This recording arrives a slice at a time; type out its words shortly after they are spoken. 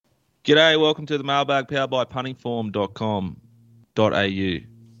G'day, welcome to the mailbag powered by puntingform.com.au.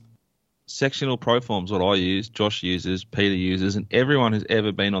 Sectional Proform is what I use, Josh uses, Peter uses, and everyone who's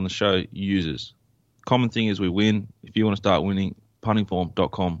ever been on the show uses. Common thing is we win. If you want to start winning,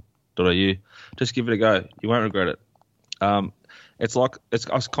 puntingform.com.au. Just give it a go. You won't regret it. It's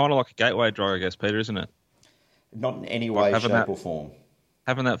kind of like a gateway drug, I guess, Peter, isn't it? Not in any way, shape, or form.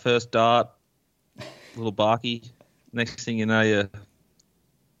 Having that first dart, little barky. Next thing you know,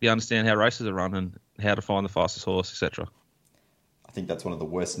 you understand how races are run and how to find the fastest horse, etc. I think that's one of the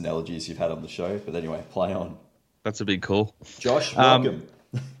worst analogies you've had on the show. But anyway, play on. That's a big call. Josh, welcome.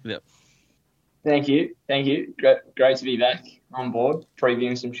 Yep. Thank you. Great to be back on board,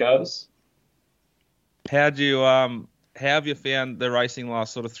 previewing some shows. How have you found the racing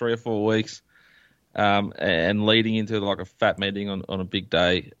last sort of 3 or 4 weeks, and leading into like a fat meeting on a big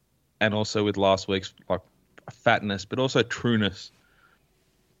day, and also with last week's like fatness, but also trueness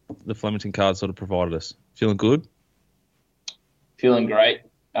the Flemington card sort of provided us? Feeling good? Feeling great.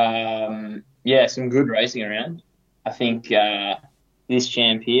 Some good racing around. I think this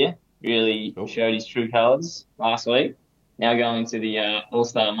champ here really showed his true colours last week. Now going to the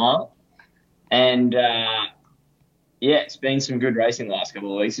All-Star Mile. And, it's been some good racing the last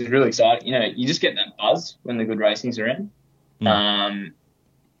couple of weeks. It's really exciting. You know, you just get that buzz when the good racing's around.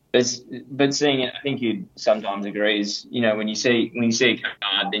 But seeing it, I think you'd sometimes agree, is, you know, when you see a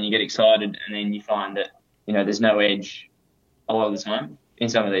card, then you get excited, and then you find that, you know, there's no edge a lot of the time in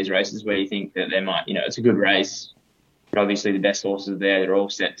some of these races where you think that there might, you know, it's a good race, but obviously the best horses are there. They're all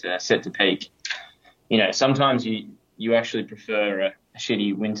set to peak. You know, sometimes you actually prefer a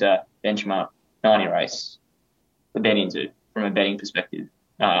shitty winter benchmark 90 race to bet into from a betting perspective.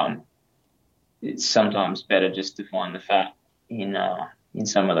 It's sometimes better just to find the fat in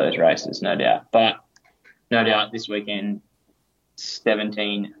some of those races, no doubt. But no doubt this weekend,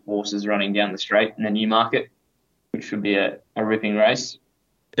 17 horses running down the straight in the Newmarket, which should be a ripping race.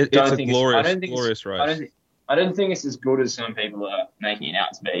 It's a glorious race. I don't think it's as good as some people are making it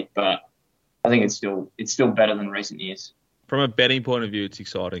out to be, but I think it's still better than recent years. From a betting point of view, it's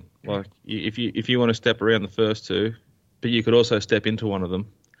exciting. Like if you want to step around the first two, but you could also step into one of them.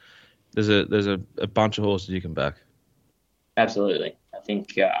 There's a bunch of horses you can back. Absolutely. I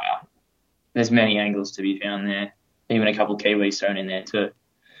think there's many angles to be found there. Even a couple of Kiwis thrown in there too.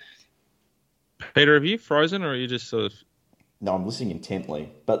 Peter, have you frozen, or are you just sort of... No, I'm listening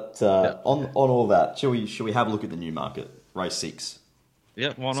intently. But on all that, shall we have a look at the Newmarket, race 6?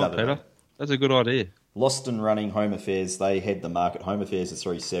 Yeah, why not, Saturday. Peter? That's a good idea. Lost and Running, Home Affairs, they head the market. Home Affairs is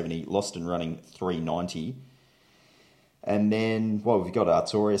 370, Lost and Running 390. And then, well, we've got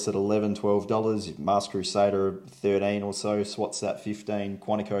Artorias at $11, $12, Masked Crusader 13 or so, Swat's that 15,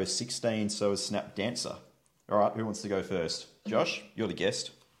 Quantico 16, so is Snap Dancer. All right, who wants to go first? Josh, you're the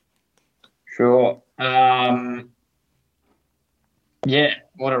guest. Sure. What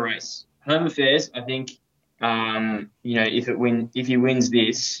a race. Home Affairs, I think, if he wins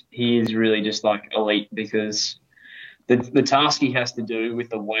this, he is really just like elite, because the task he has to do with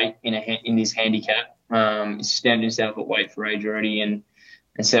the weight in this handicap is stand himself at weight for age already and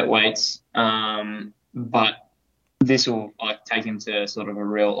set weights. But this will take him to sort of a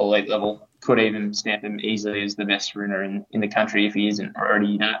real elite level. Could even stamp him easily as the best sprinter in the country if he isn't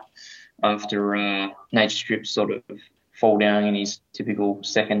already that, after Nature Strip sort of fall down in his typical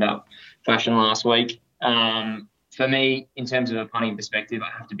second up fashion last week. For me, in terms of a punting perspective, I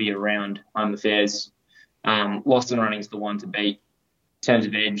have to be around Home Affairs. Lost and Running is the one to beat. In terms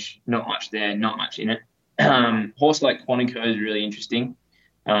of edge, not much there, not much in it. Horse like Quantico is really interesting.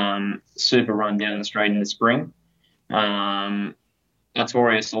 Super run down the straight in the spring. Artorias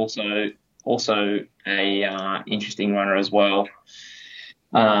also a interesting runner as well.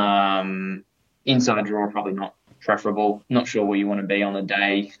 Inside draw probably not preferable. Not sure where you want to be on the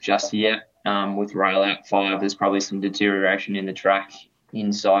day just yet. With rail out 5, there's probably some deterioration in the track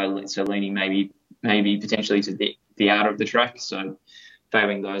inside, so leaning maybe potentially to the outer of the track. So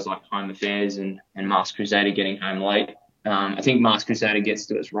favouring those like Home Affairs and Masked Crusader getting home late. I think Masked Crusader gets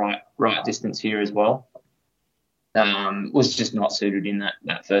to its right distance here as well. Was just not suited in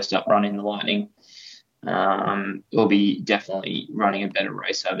that first up run in the Lightning. Will be definitely running a better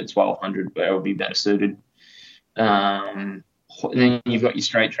race over 1200 where it will be better suited. And then you've got your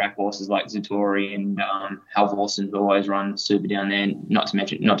straight track horses like Zatori and Halvorsen, who always run super down there. Not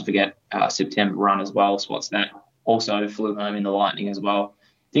to forget September Run as well. So what's that? Also flew home in the Lightning as well.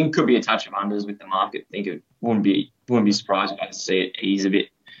 I think it could be a touch of unders with the market. I think it wouldn't be surprised if I see it ease a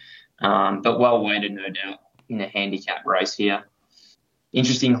bit. But well weighted, no doubt, in a handicap race here.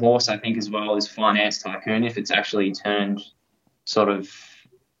 Interesting horse, I think, as well, is Finance Tycoon. If it's actually turned sort of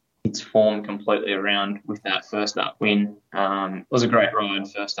its form completely around with that first up win. It was a great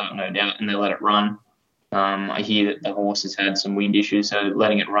ride first up, no doubt, and they let it run. I hear that the horse has had some wind issues, so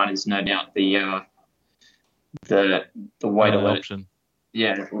letting it run is no doubt the way to let option.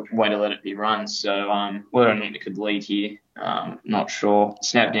 way to let it be run. So whether or not it could lead here, not sure.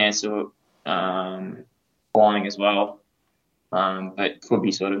 Snap Dancer flying as well, but could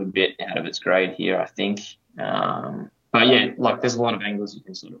be sort of a bit out of its grade here, I think. But yeah, like there's a lot of angles you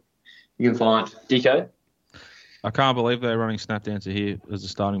can find. Dico? I can't believe they're running Snap Dancer here as a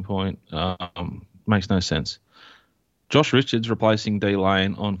starting point. Makes no sense. Josh Richards replacing D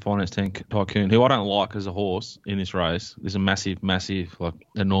Lane on Finance Tank Tycoon, who I don't like as a horse in this race. There's a massive, like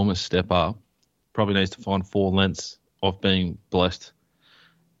enormous step up. Probably needs to find 4 lengths of being blessed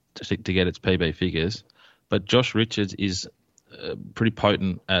to get its PB figures. But Josh Richards is pretty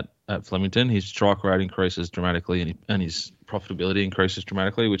potent at Flemington. His strike rate increases dramatically and his profitability increases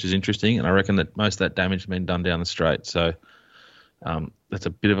dramatically, which is interesting. And I reckon that most of that damage has been done down the straight. So that's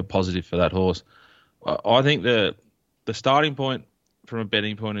a bit of a positive for that horse. I think the starting point from a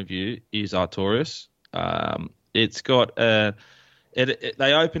betting point of view is Artorias. It's got they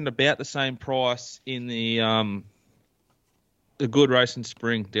opened about the same price in the good race in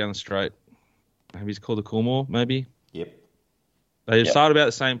spring down the straight. Maybe it's called the Coolmore, maybe. Yep. They started about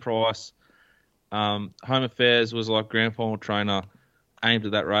the same price. Home Affairs was like grand final trainer aimed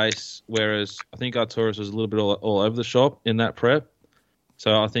at that race, whereas I think Artorias was a little bit all over the shop in that prep.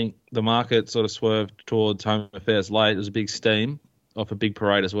 So I think the market sort of swerved towards Home Affairs late. It was a big steam off a big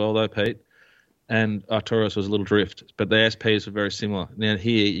parade as well, though, Pete. And Artorias was a little drift. But the SPs were very similar. Now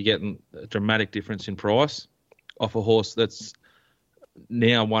here you're getting a dramatic difference in price off a horse that's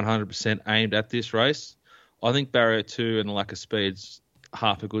now 100% aimed at this race. I think barrier 2 and the lack of speed's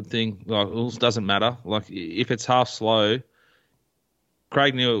half a good thing. Like, it doesn't matter. Like, if it's half slow,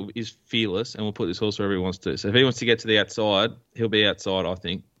 Craig Neal is fearless and will put this horse wherever he wants to. So if he wants to get to the outside, he'll be outside, I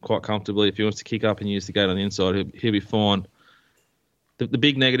think, quite comfortably. If he wants to kick up and use the gate on the inside, he'll be fine. The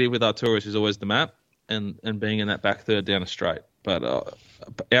big negative with Artorias is always the map and being in that back third down the straight. But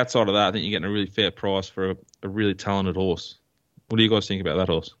outside of that, I think you're getting a really fair price for a really talented horse. What do you guys think about that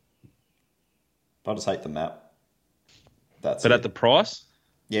horse? I just hate the map. But at the price?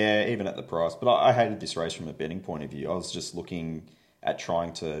 Yeah, even at the price. But I hated this race from a betting point of view. I was just looking at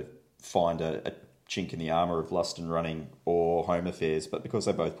trying to find a chink in the armour of Lost and Running or Home Affairs, but because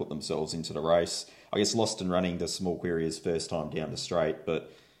they both put themselves into the race, I guess Lost and Running, the small query is first time down the straight,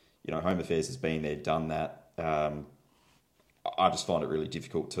 but you know, Home Affairs has been there, done that. I just find it really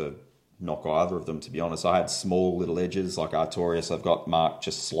difficult to knock either of them, to be honest. I had small little edges like Artorias. I've got marked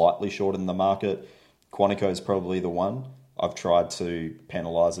just slightly short in the market. Quantico is probably the one. I've tried to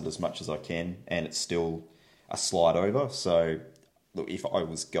penalise it as much as I can, and it's still a slide over. So, look, if I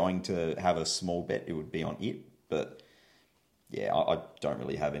was going to have a small bet, it would be on it. But, yeah, I don't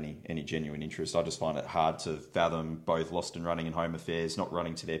really have any genuine interest. I just find it hard to fathom both Lost and Running and Home Affairs not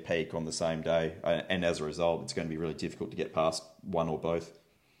running to their peak on the same day. And as a result, it's going to be really difficult to get past one or both.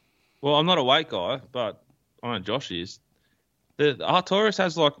 Well, I'm not a weight guy, but I know Josh is. The Artorias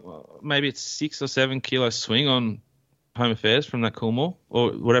has like maybe it's 6 or 7 kilo swing on Home Affairs from that Coolmore or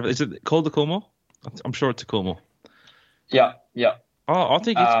whatever. Is it called the Coolmore? I'm sure it's a Coolmore. Yeah. Oh, I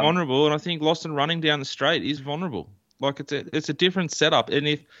think it's vulnerable, and I think Lost and Running down the straight is vulnerable. Like it's a different setup, and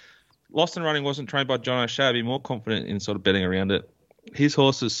if Lost and Running wasn't trained by John O'Shea, I'd be more confident in sort of betting around it. His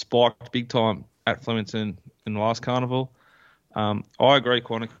horses spiked big time at Flemington in the last carnival. I agree,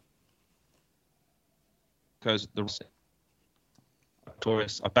 Quantico. Because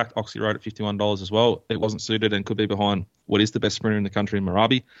I backed Oxy Road at $51 as well. It wasn't suited and could be behind what is the best sprinter in the country in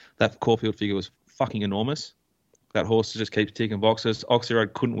Marabi. That Caulfield figure was fucking enormous. That horse just keeps ticking boxes. Oxy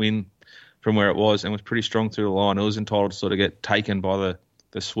Road couldn't win from where it was and was pretty strong through the line. It was entitled to sort of get taken by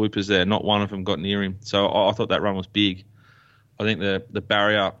the swoopers there. Not one of them got near him. So I thought that run was big. I think the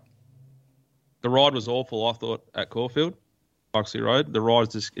barrier, the ride was awful, I thought, at Caulfield. Oxley Road. The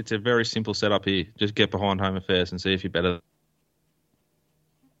ride's just, it's a very simple setup here. Just get behind Home Affairs and see if you're better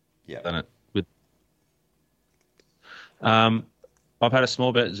than it. I've had a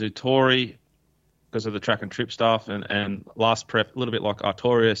small bet Zutori because of the track and trip stuff and last prep, a little bit like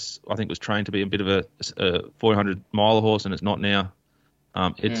Artorias, I think was trained to be a bit of a 400-mile horse and it's not now.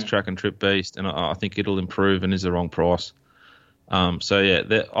 It's a track and trip beast and I think it'll improve and is the wrong price. So,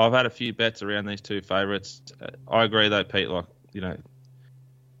 yeah, I've had a few bets around these two favourites. I agree, though, Pete, like, you know,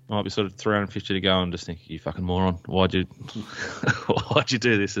 might be sort of 350 to go and just think, you fucking moron, why'd you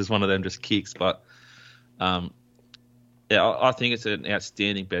do this? As one of them just kicks. But Yeah, I think it's an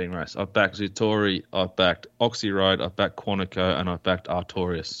outstanding betting race. I've backed Zutori, I've backed Oxy Road, I've backed Quantico, and I've backed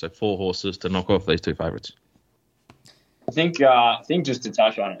Artorias. So 4 horses to knock off these 2 favourites. I think just to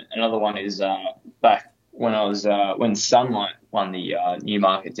touch on it, another one is back when when Sunlight won the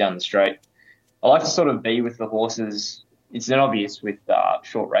Newmarket down the straight. I like to sort of be with the horses. It's not obvious with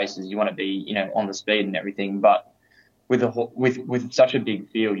short races. You want to be, on the speed and everything, but with such a big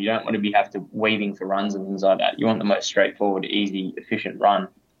field, you don't want to have to weaving for runs and things like that. You want the most straightforward, easy, efficient run.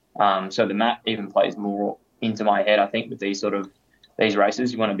 So the map even plays more into my head. I think with these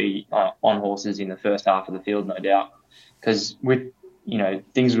races, you want to be on horses in the first half of the field, no doubt, because with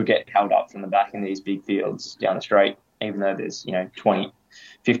things will get held up from the back in these big fields down the straight, even though there's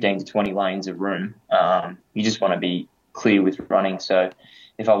 15 to 20 lanes of room. You just want to be clear with running. So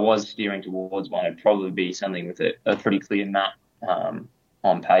if I was steering towards one, it'd probably be something with a pretty clear map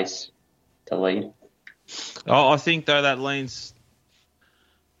on pace to lead. I think though that leans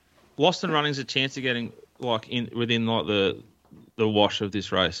Lost and Running's a chance of getting within the wash of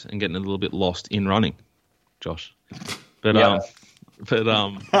this race and getting a little bit lost in running, Josh. But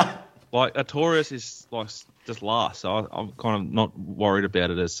like Artorias is just last, so I'm kind of not worried about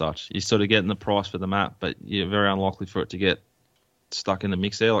it as such. You're sort of getting the price for the map, but you're very unlikely for it to get stuck in the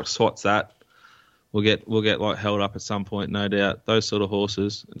mix there. Like Swat's that will get like held up at some point, no doubt. Those sort of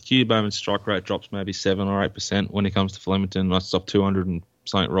horses. Hugh Bowman's strike rate drops maybe 7 or 8% when it comes to Flemington. That's off 200 and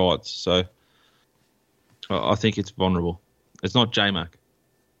something rides. So I think it's vulnerable. It's not J-Mac.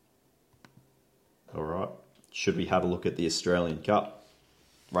 All right. Should we have a look at the Australian Cup?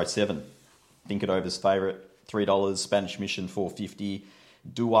 Race 7. Think It Over's favourite, $3. Spanish Mission, $4.50.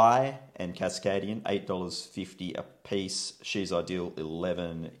 Douai and Cascadian, $8.50 a piece. She's Ideal,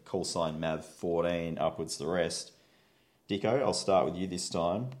 $11. Call Sign Mav, $14. Upwards the rest. Dicko, I'll start with you this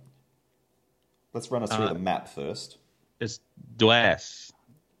time. Let's run us through the map first. It's Duas.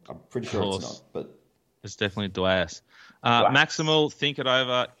 I'm pretty sure it's not, but it's definitely Duas. Maximal, Think It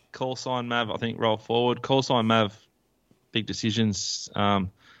Over, Call Sign Mav, I think roll forward. Call Sign Mav, big decisions.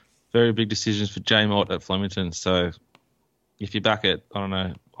 Very big decisions for J-Mott at Flemington. So if you back it, I don't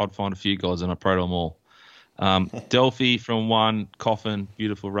know, I'd find a few gods and I'd pro them all. Delphi from 1, Coffin,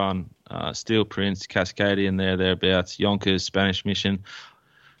 beautiful run. Steel Prince, Cascadian thereabouts. Yonkers, Spanish Mission.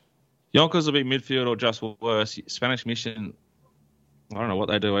 Yonkers will be midfield or just worse. Spanish Mission, I don't know what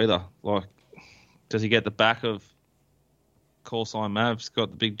they do either. Like, does he get the back of Call Sign Mav's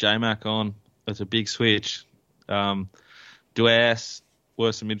got the big J-Mac on? It's a big switch. Duas,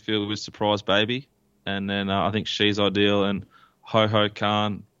 worse in midfield with Surprise Baby. And then I think She's Ideal and Ho Ho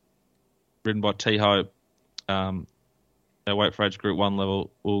Khan, ridden by T-Hope. Their weight for age group 1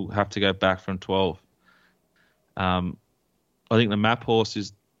 level will have to go back from 12. I think the map horse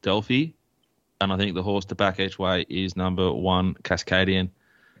is Delphi, and I think the horse to back each way is number 1, Cascadian.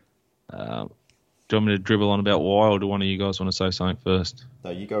 Do you want me to dribble on about why, or do one of you guys want to say something first?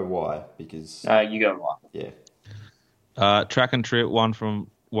 No, you go why, because... you go why. Yeah. Track and Trip, 1 from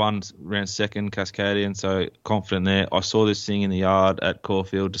 1 round 2nd, Cascadian, so confident there. I saw this thing in the yard at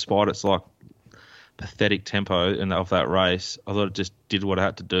Caulfield, despite its like pathetic tempo of that race. I thought it just did what it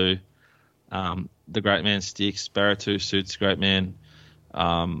had to do. The Great Man sticks. Baratu suits the Great Man.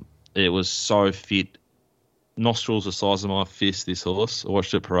 It was so fit. Nostrils the size of my fist, this horse. I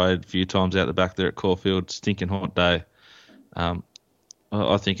watched it parade a few times out the back there at Caulfield. Stinking hot day.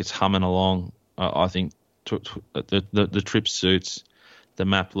 I think it's humming along. I think the trip suits. The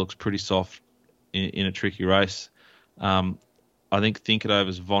map looks pretty soft in a tricky race. I think It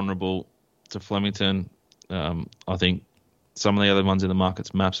Over's vulnerable to Flemington. I think some of the other ones in the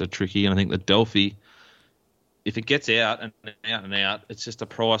market's maps are tricky, and I think the Delphi, if it gets out and out and out, it's just a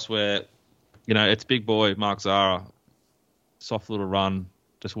price where, it's big boy Mark Zahra, soft little run,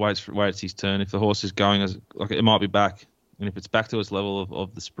 just waits his turn. If the horse is going it might be back, and if it's back to its level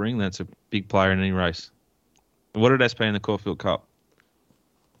of the spring, that's a big player in any race. And what did SP in the Caulfield Cup?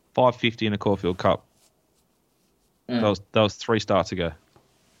 $5.50 in a Caulfield Cup. That was 3 starts ago.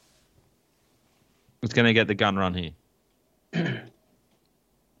 It's going to get the gun run here.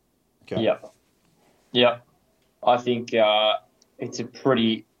 Okay. Yeah. I think it's a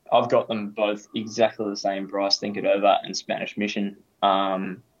pretty... I've got them both exactly the same price, Think It Over and Spanish Mission.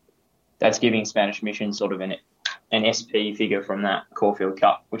 That's giving Spanish Mission sort of an SP figure from that Caulfield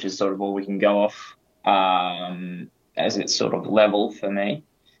Cup, which is sort of all we can go off as it's sort of level for me.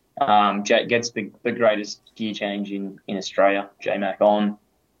 Gets the greatest gear change in Australia, J-Mac on.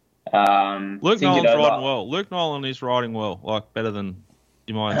 Luke Nolan's riding well. Luke Nolan is riding well, like better than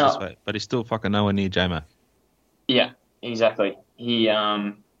you might anticipate, but he's still fucking nowhere near J-Mac. Yeah, exactly. He's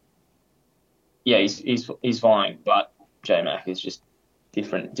flying, but J-Mac is just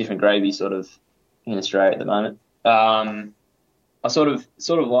different gravy sort of in Australia at the moment. I sort of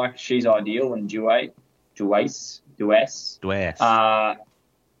like She's Ideal and Duais. I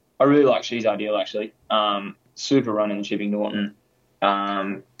really like She's Ideal, actually. Super run in the Chipping Norton.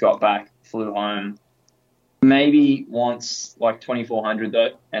 Got back, flew home. Maybe wants like 2,400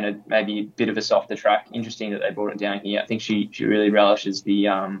 though, and maybe a bit of a softer track. Interesting that they brought it down here. I think she really relishes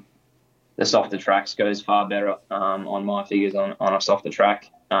the softer tracks. Goes far better on my figures on a softer track.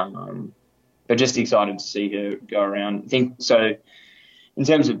 But just excited to see her go around. I think so. In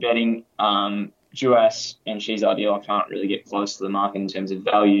terms of betting, Duais and She's Ideal, I can't really get close to the market in terms of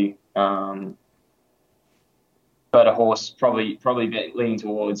value. But a horse probably leaning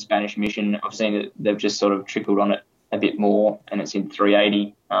towards Spanish Mission. I've seen that they've just sort of trickled on it a bit more, and it's in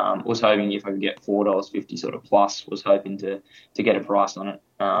 380. Was hoping if I could get $4.50 sort of plus. Was hoping to get a price on it.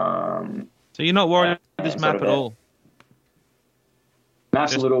 So you're not worried about this map at all?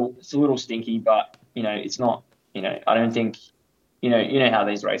 Map's it's a little stinky, but it's not. I don't think. You know how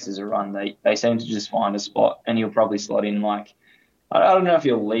these races are run. They seem to just find a spot, and he'll probably slot in like. I don't know if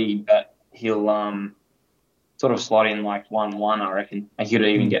he'll lead, but he'll sort of slot in like 1-1, I reckon. And he could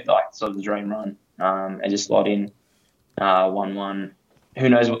even get like sort of the dream run and just slot in 1-1. Who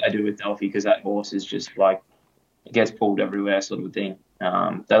knows what they do with Delphi, because that horse is just like, it gets pulled everywhere sort of a thing.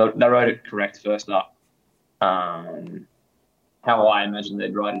 They rode it correct first up. How I imagine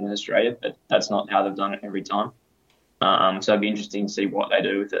they'd ride it in Australia, but that's not how they've done it every time. So it'd be interesting to see what they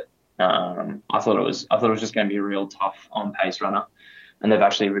do with it. I thought it was just going to be a real tough on pace runner. And they've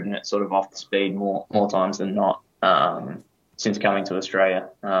actually ridden it sort of off the speed more times than not since coming to Australia.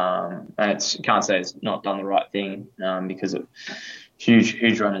 And can't say it's not done the right thing because of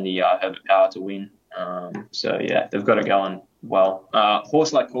huge run in the Herbert Power to win. So, yeah, they've got it going well.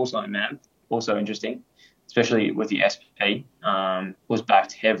 Horse like Course Like Mab, also interesting, especially with the SP, was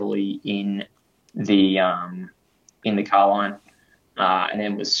backed heavily in the Carline. And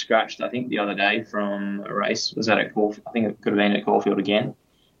then was scratched, I think, the other day from a race. Was that at Caulfield? I think it could have been at Caulfield again.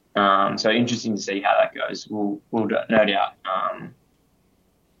 So interesting to see how that goes. We'll no doubt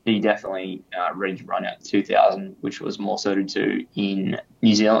be definitely ready to run out 2,000, which was more suited to in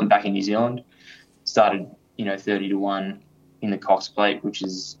New Zealand, back in New Zealand. Started, 30-1 in the Cox Plate, which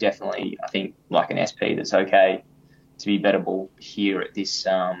is definitely, I think, like an SP that's okay to be bettable here at this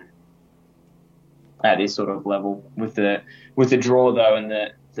sort of level with the draw though, and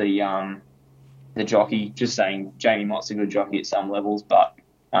the jockey. Just saying, Jamie Mott's a good jockey at some levels, but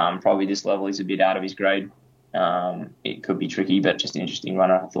probably this level is a bit out of his grade. It could be tricky, but just an interesting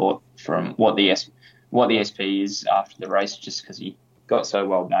runner, I thought, from what the SP is after the race, just because he got so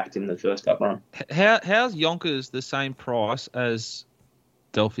well backed in the first up run. How's Yonkers the same price as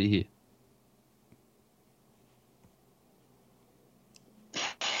Delphi here?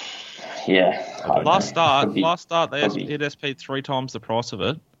 Yeah. Last start, they hit SP 3 times the price of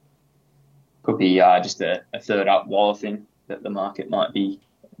it. Could be just a third up Waller thing that the market might be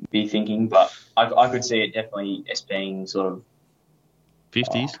thinking, but I could see it definitely SPing sort of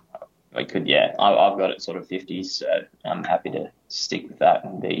 50s. I could, yeah. I've got it sort of 50s, so I'm happy to stick with that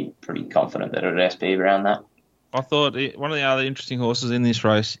and be pretty confident that it would SP around that. I thought one of the other interesting horses in this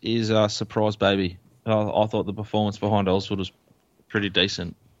race is Surprise Baby. I thought the performance behind Ellswood was pretty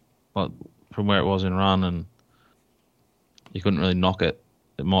decent. Like from where it was in run, and you couldn't really knock it.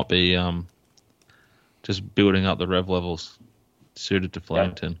 It might be just building up the rev levels suited to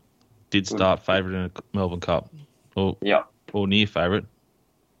Flemington. Yep. Did start favourite in a Melbourne Cup, or near favourite.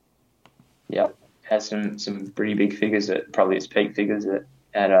 Yep, has some pretty big figures at probably its peak figures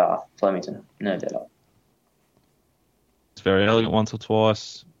at Flemington, no doubt. It's very elegant once or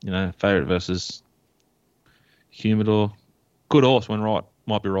twice. Favourite versus Humidor. Good horse when right.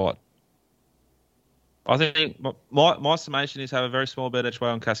 Might be right. I think my summation is have a very small bet each way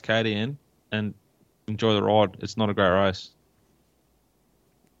on Cascadian and enjoy the ride. It's not a great race.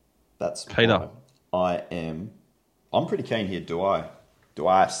 That's Peter. I'm pretty keen here. Duais.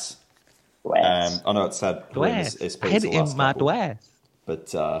 I know it's had SPs the last couple,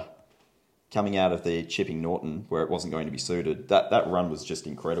 but coming out of the Chipping Norton where it wasn't going to be suited, that run was just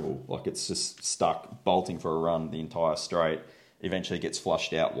incredible. Like it's just stuck bolting for a run the entire straight. Eventually gets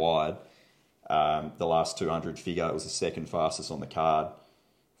flushed out wide. The last 200 figure, it was the second fastest on the card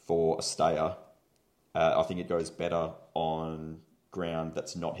for a stayer. I think it goes better on ground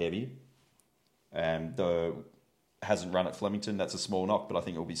that's not heavy. Hasn't run at Flemington, that's a small knock, but I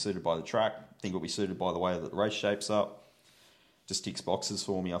think it will be suited by the track. I think it will be suited by the way that the race shapes up. Just ticks boxes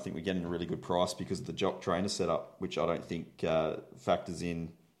for me. I think we're getting a really good price because of the jock trainer setup, which I don't think factors in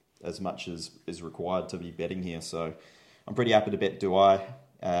as much as is required to be betting here. So I'm pretty happy to bet Douai.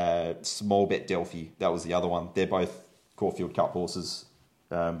 Small bet Delphi. That was the other one. They're both Caulfield Cup horses.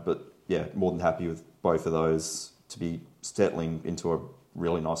 But yeah, more than happy with both of those to be settling into a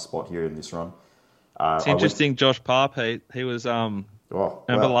really nice spot here in this run. It's interesting, Josh Parr, Pete. He was,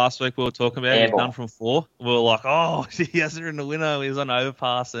 remember last week we were talking about he's done from 4? We were like, oh, he has her in the winner. He was on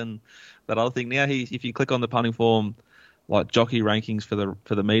overpass and that other thing. Now, if you click on the punting form, like jockey rankings for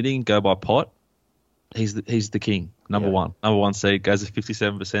the meeting, go by pot. He's the king, number one. Number one seed, goes to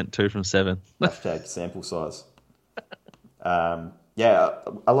 57%, 2 from 7. Hashtag sample size.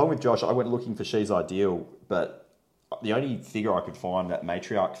 Along with Josh, I went looking for She's Ideal, but the only figure I could find, that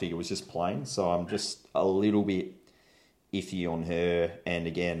matriarch figure, was just plain. So I'm just a little bit iffy on her. And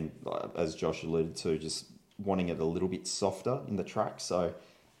again, as Josh alluded to, just wanting it a little bit softer in the track. So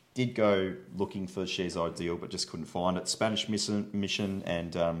did go looking for She's Ideal, but just couldn't find it. Spanish Mission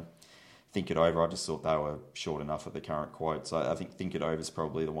and Think It Over, I just thought they were short enough at the current quotes. I think Think It Over is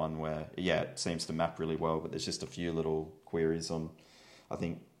probably the one where, it seems to map really well, but there's just a few little queries on, I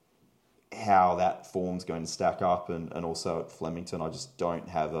think, how that form's going to stack up, and also at Flemington, I just don't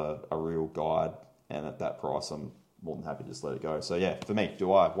have a real guide, and at that price, I'm more than happy to just let it go. So yeah, for me,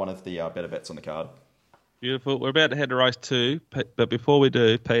 Douai, one of the better bets on the card. Beautiful. We're about to head to race 2, but before we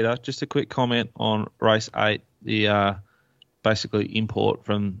do, Peter, just a quick comment on race 8, the basically import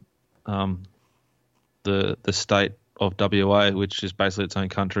from the state of WA, which is basically its own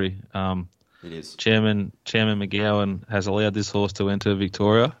country. It is. Chairman McGowan has allowed this horse to enter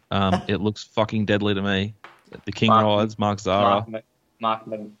Victoria. It looks fucking deadly to me. The King rides, Mark Zara. Mark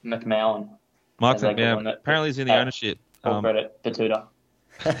McMahon. Mark McMahon. Apparently he's in the ownership. Full credit, the tutor.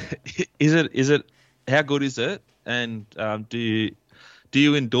 Is it? How good is it? And do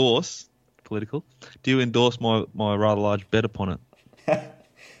you endorse political? Do you endorse my rather large bet upon it?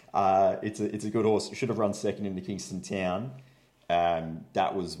 It's a good horse. It should have run second in the Kingston Town.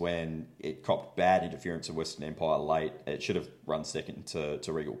 That was when it copped bad interference of Western Empire late. It should have run second to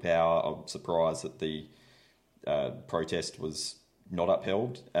Regal Power. I'm surprised that the protest was not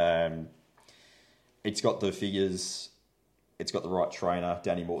upheld. It's got the figures. It's got the right trainer.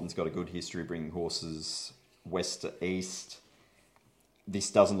 Danny Morton's got a good history bringing horses west to east. This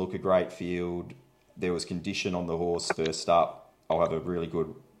doesn't look a great field. There was condition on the horse first up. I'll have a really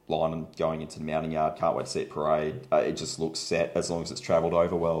good line and going into the mounting yard. Can't wait to see it parade. It just looks set as long as it's travelled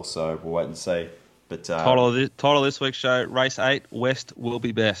over well. So we'll wait and see. But title of this week's show: Race 8, West will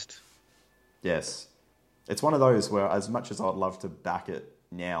be best. Yes, it's one of those where, as much as I'd love to back it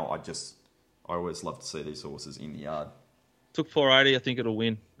now, I always love to see these horses in the yard. Took 480. I think it'll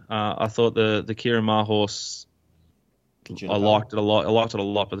win. I thought the Kieran Maher horse. I liked it a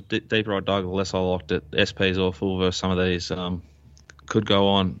lot. But the deeper I dug, the less I liked it. SP's awful versus some of these. Could go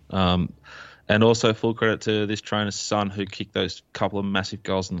on. And also full credit to this trainer's son who kicked those couple of massive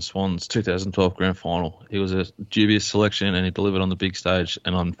goals in the Swans 2012 Grand Final. He was a dubious selection and he delivered on the big stage,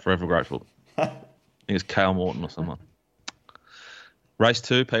 and I'm forever grateful. I think it's Cale Morton or someone. Race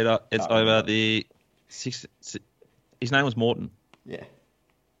 2, Peter. It's over the 6. His name was Morton. Yeah.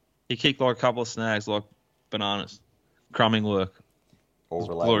 He kicked like a couple of snags like bananas. Crumbing work. All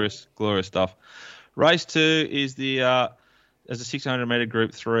related. Glorious stuff. Race 2 is there's a 600 metre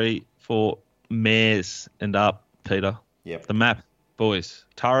Group 3 for mares and up, Peter. Yep. The map, boys.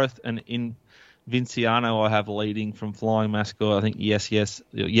 Turrith and Vinciano I have leading from Flying Mascot. I think yes,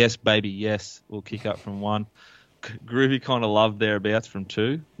 baby, yes. We'll kick up from 1. Groovy kind of love thereabouts from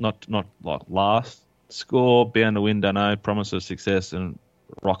 2. Not like last. Score, bound to win, don't know. Promise of success and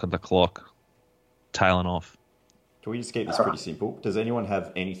rocket the clock. Tailing off. Can we just keep this pretty simple? Does anyone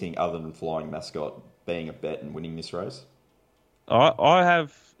have anything other than Flying Mascot being a bet and winning this race? I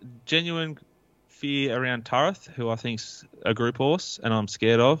have genuine fear around Turrith, who I think's a group horse, and I'm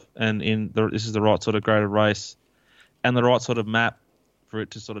scared of. And this is the right sort of graded race, and the right sort of map for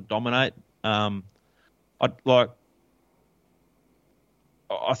it to sort of dominate. I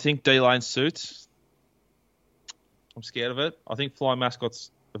think D-Lane suits. I'm scared of it. I think Flying Mascot's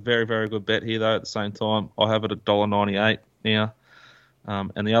a very, very good bet here, though. At the same time, I have it at $1.98 now.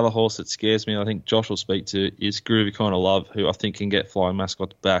 And the other horse that scares me, I think Josh will speak to, is Groovy Kind of Love, who I think can get Flying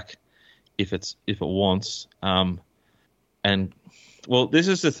Mascot back if it wants. And well, this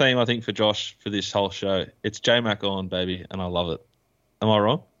is the theme I think for Josh for this whole show. It's J-Mac on, baby, and I love it. Am I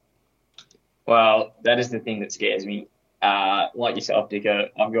wrong? Well, that is the thing that scares me. Like yourself, Dicko,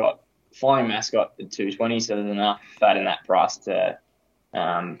 I've got Flying Mascot at 220, so there's enough fat in that price to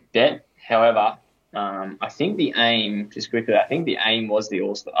bet. However, I think the aim, just quickly, was the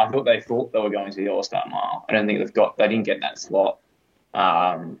All-Star. I thought they were going to the All-Star Mile. I don't think they didn't get that slot.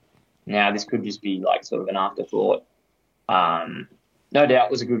 Now this could just be like sort of an afterthought. No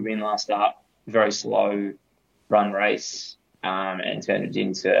doubt was a good win last start. Very slow run race, and turned it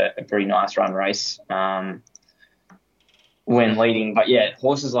into a pretty nice run race when leading. But yeah,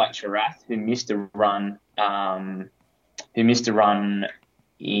 horses like Charath, who missed a run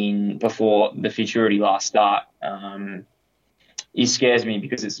in before the Futurity last start, he scares me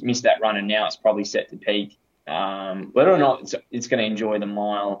because it's missed that run and now it's probably set to peak. Whether or not it's going to enjoy the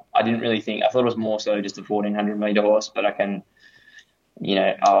mile, I didn't really think. I thought it was more so just a 1400 metre horse, but I can,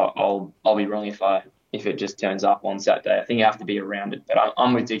 I'll be wrong if it just turns up on Saturday. I think you have to be around it, but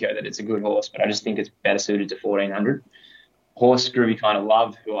I'm with Dicko that it's a good horse, but I just think it's better suited to 1400. Horse Groovy Kind of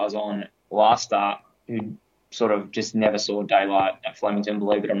Love, who I was on last start, who sort of just never saw daylight at Flemington,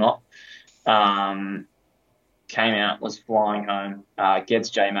 believe it or not. Came out, was flying home, gets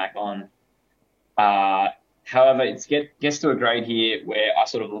J-Mac on. However, it gets to a grade here where I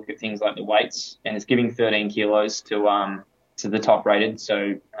sort of look at things like the weights, and it's giving 13 kilos to the top rated.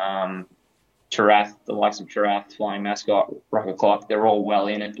 So Charath, the likes of Charath, Flying Mascot, Rocket Clock, they're all well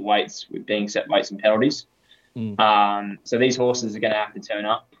in at the weights with being set weights and penalties. So these horses are going to have to turn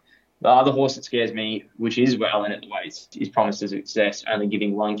up. The other horse that scares me, which is well in at the weights, is Promise to Success, only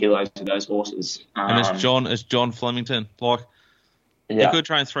giving 1 kilo to those horses. And it's John Flemington. He could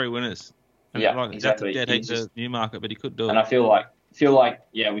train 3 winners. And exactly. Dead heat to Newmarket, but he could do it. And I feel like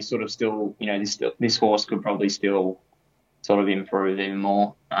we sort of still, this horse could probably still sort of improve even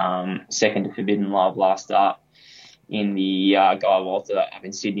more. Second to Forbidden Love last start in the Guy Walter up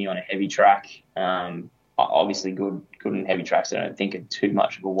in Sydney on a heavy track. Obviously good in heavy tracks. I don't think it's too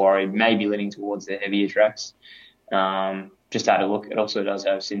much of a worry. Maybe leaning towards the heavier tracks. Just had a look. It also does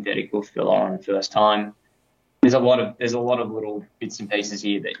have synthetic hoof filler on first time. There's a lot of little bits and pieces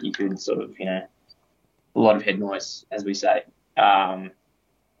here that you could sort of, a lot of head noise, as we say. And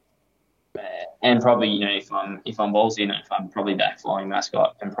probably, if I'm ballsy enough, I'm probably back Flying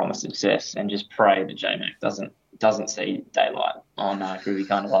Mascot and Promise Success and just pray that J-Mac doesn't see daylight on Groovy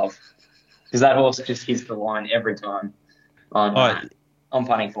Kind of Love. Because that horse just hits the line every time on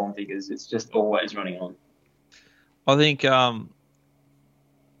punting form figures. It's just always running on. I think John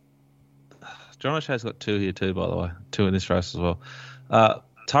O'Shea's got 2 here too, by the way. 2 in this race as well.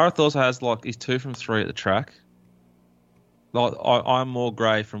 Tarath also has he's 2 from 3 at the track. I'm more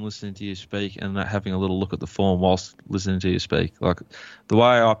grey from listening to you speak and having a little look at the form whilst listening to you speak. The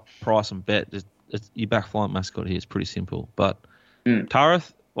way I price and bet, you back Flying Mascot here is pretty simple. But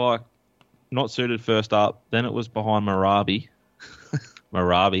Tarath, not suited first up. Then it was behind Marabi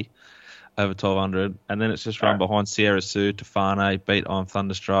over 1200. And then it's just run behind Sierra Sue, Tefane, beat I'm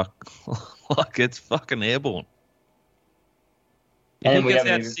Thunderstruck. It's fucking airborne. If he gets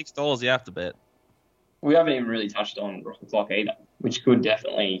out $6, you have to bet. We haven't even really touched on Rocket Clock either, which could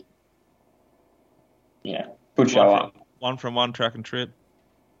definitely, could show up. 1 from 1 track and trip.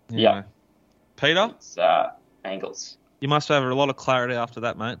 Yeah. Peter? It's angles. You must have a lot of clarity after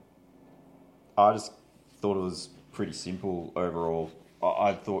that, mate. I just thought it was pretty simple overall.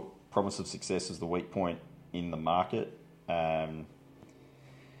 I thought Promise of Success was the weak point in the market.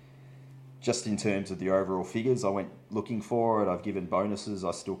 Just in terms of the overall figures, I went looking for it. I've given bonuses.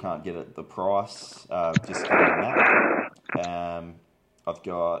 I still can't get it the price. Just getting that. I've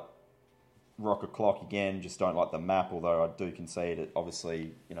got Rocket Clock again. Just don't like the map, although I do concede it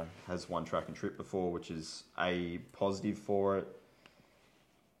obviously, has won track and trip before, which is a positive for it.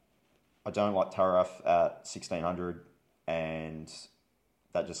 I don't like Tarath at 1600, and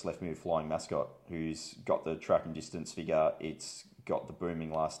that just left me with Flying Mascot, who's got the track and distance figure. It's got the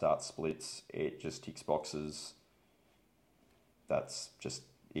booming last start splits. It just ticks boxes. That's just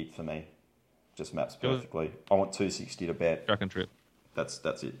it for me. Just maps perfectly. I want 260 to bet. Track and trip. That's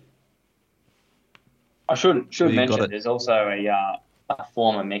it. I should mention there's also a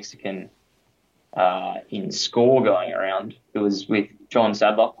former Mexican in Score going around who was with John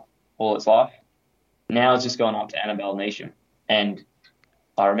Sadler all its life. Now it's just gone up to Annabelle Neesham. And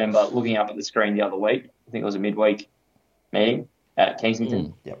I remember looking up at the screen the other week, I think it was a midweek meeting at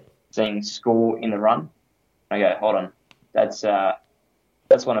Kensington, seeing Score in the run. I go, hold on, that's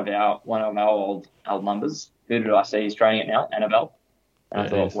one of our old numbers. Who did I see is training it now? Annabelle. And I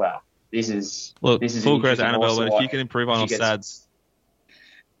thought, wow, this is full credit to Annabelle, but if you can improve on SADs,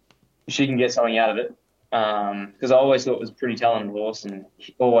 she can get something out of it. Because I always thought it was a pretty talented horse and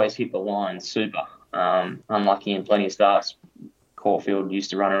always hit the line super. Unlucky in plenty of starts. Caulfield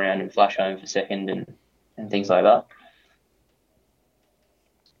used to run around and flash home for second and things like that.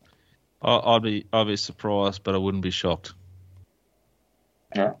 I'd be surprised, but I wouldn't be shocked.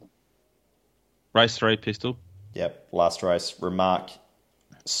 Yeah. Race 3, Pistol. Yep, last race. Remark,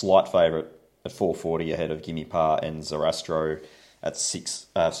 slight favourite. at 440 ahead of Gimme Pa and Zarastro at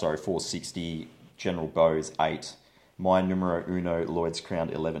 460. General Bowes 8. My numero uno, Lloyd's Crown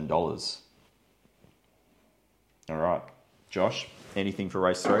 $11. All right, Josh, anything for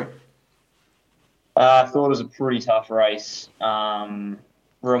race 3? I thought it was a pretty tough race.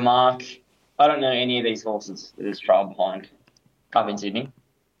 Remark, I don't know any of these horses that is trial behind up in Sydney,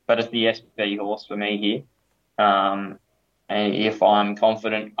 but it's the SB horse for me here. And if I'm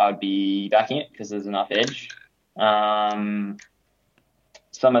confident, I'd be backing it because there's enough edge.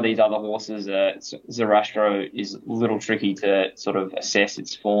 Some of these other horses, Zarastro is a little tricky to sort of assess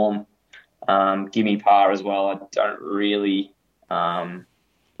its form. Gimme Pa as well, I don't really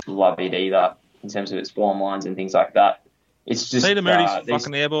love it either in terms of its form lines and things like that. It's just Peter Moody's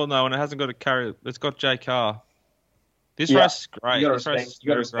fucking airborne though, and it hasn't got a carry. It's got J Carr. This race is great. This race is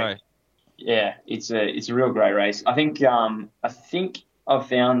very great. Yeah, it's a real great race. I think I've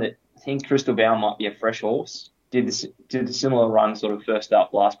found that Crystal Bow might be a fresh horse. Did a similar run sort of first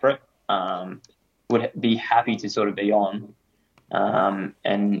up last prep. Would be happy to sort of be on.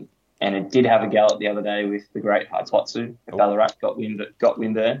 And it did have a gallop the other day with the great Haitotsu. Ballarat got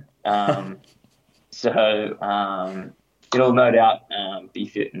wind there. So it'll no doubt be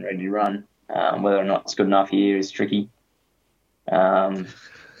fit and ready to run. Whether or not it's good enough here is tricky.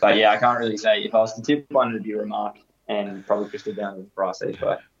 But yeah, I can't really say. If I was to tip one, it'd be Remark and probably Crystal Bow with price each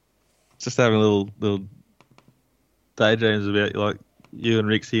way. Just having a little daydreams about like you and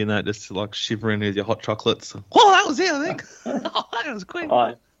Rixie and that, just like shivering with your hot chocolates. Oh, that was it, I think. Oh, that was quick. All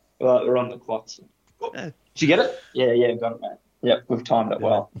right. Well, we're on the clock. So. Yeah. Did you get it? Yeah, got it, mate. Yep, we've timed it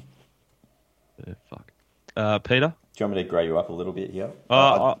well. Yeah, fuck. Peter? Do you want me to grey you up a little bit here?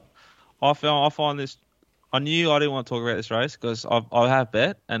 I find this. I knew I didn't want to talk about this race because I have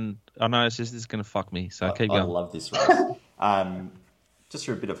bet and I know this is going to fuck me. So keep going. I love this race. Just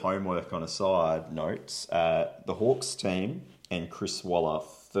for a bit of homework on a side note, the Hawks team and Chris Waller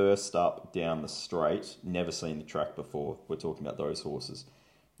first up down the straight. Never seen the track before. We're talking about those horses.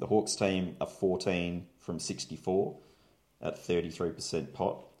 The Hawks team are 14 from 64 at 33%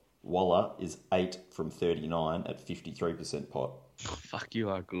 pot. Waller is 8 from 39 at 53% pot. Fuck, you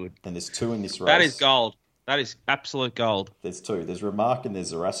are good. And there's 2 in this race. That is gold. That is absolute gold. There's 2. There's Remark and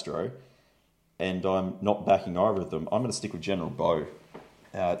there's Zarastro. And I'm not backing either of them. I'm going to stick with General Bow.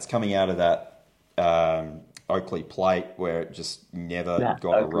 It's coming out of that Oakley plate where it just never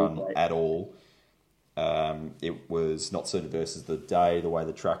got a run at all. It was not suited versus the day, the way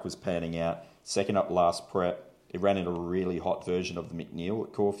the track was panning out. Second up last prep. It ran in a really hot version of the McNeil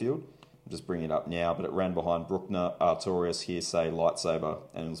at Caulfield. I'm just bringing it up now, but it ran behind Bruckner, Artorias, Hearsay, Lightsaber,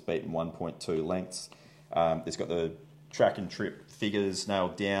 and it was beaten 1.2 lengths. It's got the track and trip figures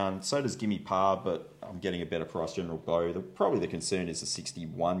nailed down. So does Gimme Pa, but I'm getting a better price General Bow. Probably the concern is the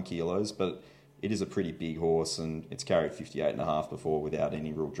 61 kilos, but it is a pretty big horse, and it's carried 58.5 before without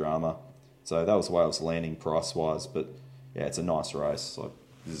any real drama. So that was the way I was landing price-wise, but yeah, it's a nice race. So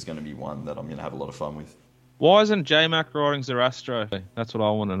this is going to be one that I'm going to have a lot of fun with. Why isn't J-Mac riding Zarastro? That's what I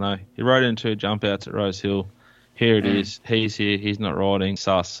want to know. He rode in 2 jump outs at Rose Hill. Here it is. He's here. He's not riding.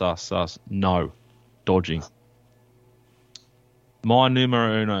 Sus. No. Dodging. My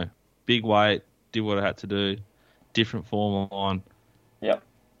numero uno. Big weight. Did what I had to do. Different form line. Yep.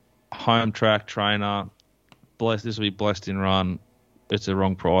 Home track trainer. Blessed. This will be blessed in run. It's a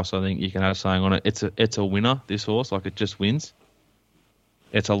wrong price. I think you can have something on it. It's a winner. This horse, like it just wins.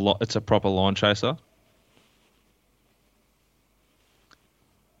 It's a proper line chaser.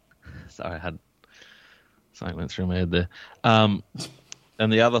 Sorry, I had something went through my head there. And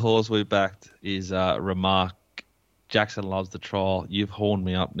the other horse we backed is Remark. Jackson loves the trial. You've horned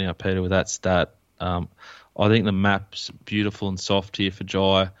me up now, Peter, with that stat. I think the map's beautiful and soft here for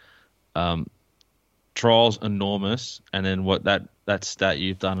Jai. Trial's enormous, and then what that stat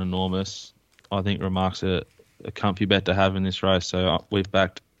you've done enormous. I think Remark's a comfy bet to have in this race. So we've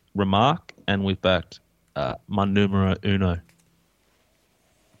backed Remark and we've backed my numero uno.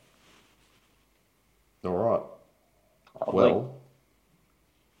 All right. Well,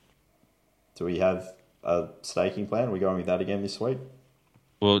 do we have a staking plan? Are we going with that again this week?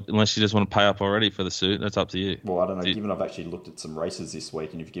 Well, unless you just want to pay up already for the suit, that's up to you. Well, I don't know. Given I've actually looked at some races this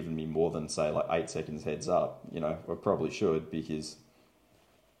week and you've given me more than, say, like 8 seconds heads up, I probably should because...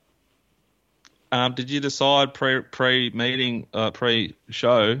 Did you decide pre-meeting,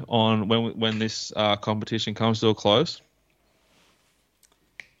 pre-show on when this competition comes to a close?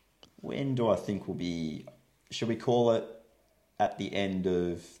 When do I think will be... Should we call it at the end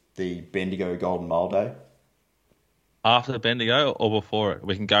of the Bendigo Golden Mile Day? After the Bendigo or before it?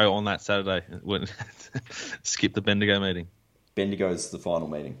 We can go on that Saturday. Skip the Bendigo meeting. Bendigo's the final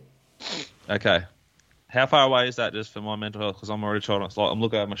meeting. Okay. How far away is that just for my mental health? Because I'm already trying to, I'm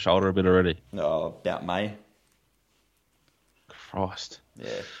looking at my shoulder a bit already. Oh, about May. Christ. Yeah.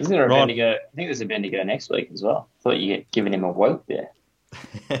 Isn't there a Right. Bendigo? I think there's a Bendigo next week as well. I thought you get giving him a week there.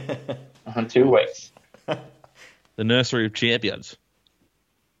 On 2 weeks. The nursery of champions.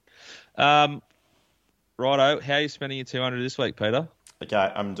 Righto, how are you spending your 200 this week, Peter? Okay,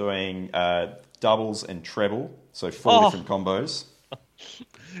 I'm doing doubles and treble, so 4 different combos.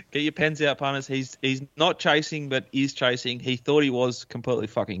 Get your pens out, punters. He's not chasing, but is chasing. He thought he was completely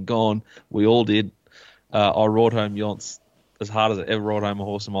fucking gone. We all did. I rode home Yonts as hard as I ever rode home a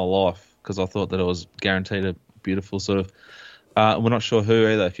horse in my life because I thought that it was guaranteed a beautiful sort of. We're not sure who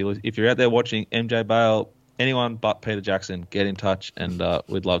either. If you're out there watching MJ Bale, anyone but Peter Jackson, get in touch and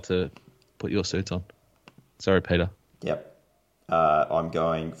we'd love to put your suits on. Sorry, Peter. Yep. I'm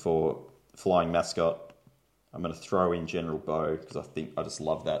going for Flying Mascot. I'm going to throw in General Bow because I just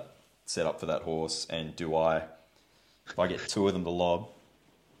love that setup for that horse. And if I get 2 of them to lob,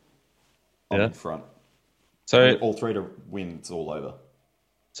 I'm in front. So all 3 to win, it's all over.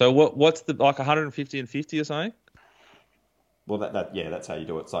 So what's the 150 and 50 or something? Well, that's how you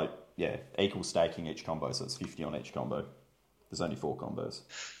do it. It's like, equal staking each combo, so it's 50 on each combo. There's only 4 combos.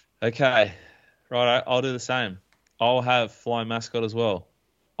 Okay, right. I'll do the same. I'll have Flying Mascot as well.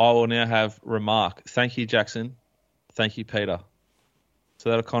 I will now have Remark. Thank you, Jackson. Thank you, Peter. So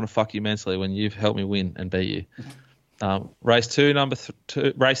that'll kind of fuck you mentally when you've helped me win and beat you. Race 2, number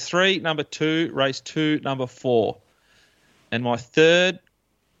 2. Race 3, number 2. Race 2, number 4. And my third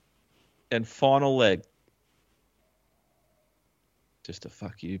and final leg. Just to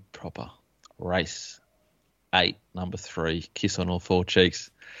fuck you proper. Race 8, number 3. Kiss on all 4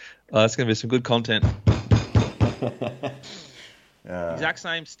 cheeks. That's going to be some good content. Exact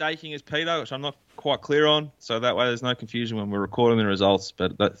same staking as Peter, which I'm not quite clear on, so that way there's no confusion when we're recording the results.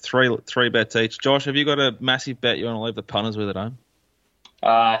 But that three bets each. Josh, have you got a massive bet you want to leave the punters with at home?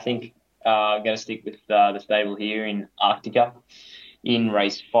 I think I'm going to stick with the stable here in Arctica in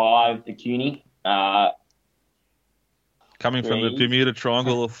race 5, the CUNY. Coming from the Bermuda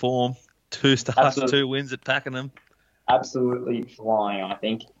Triangle of form, 2 starts, 2 wins at Pakenham. Absolutely flying, I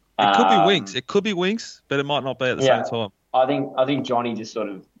think. It could be Winks. It could be Winks, but it might not be at the same time. I think Johnny just sort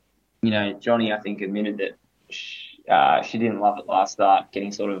of, Johnny I think admitted that she didn't love it last start,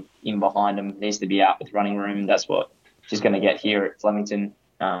 getting sort of in behind him, needs to be out with running room, and that's what she's going to get here at Flemington.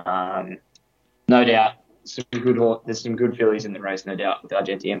 No doubt, there's some good fillies in the race, no doubt, with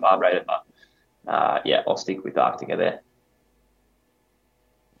Argentina and Barbrader, but I'll stick with Arctica there.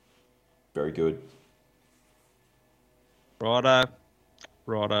 Very good. Righto.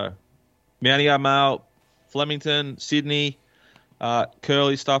 Mountie Mail, Flemington, Sydney,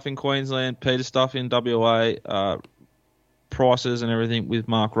 Curly stuff in Queensland, Peter stuff in WA, prices and everything with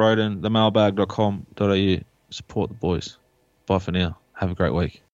Mark Roden, themailbag.com.au. Support the boys. Bye for now. Have a great week.